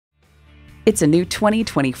It's a new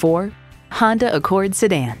 2024 Honda Accord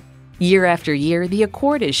sedan. Year after year, the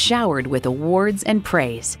Accord is showered with awards and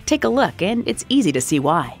praise. Take a look and it's easy to see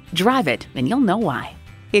why. Drive it and you'll know why.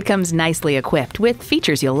 It comes nicely equipped with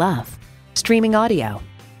features you'll love. Streaming audio,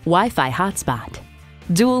 Wi-Fi hotspot,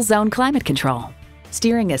 dual zone climate control,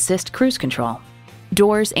 steering assist cruise control,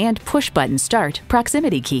 doors and push-button start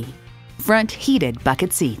proximity key, front heated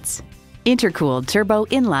bucket seats, intercooled turbo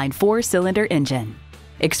inline 4-cylinder engine,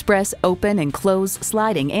 express open and close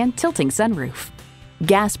sliding and tilting sunroof,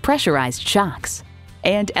 gas pressurized shocks,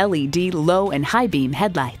 and LED low and high beam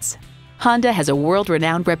headlights. Honda has a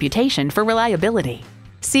world-renowned reputation for reliability.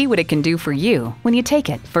 See what it can do for you when you take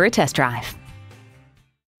it for a test drive.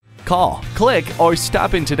 Call, click, or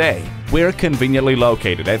stop in today. We're conveniently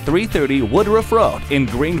located at 330 Woodruff Road in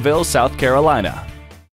Greenville, South Carolina.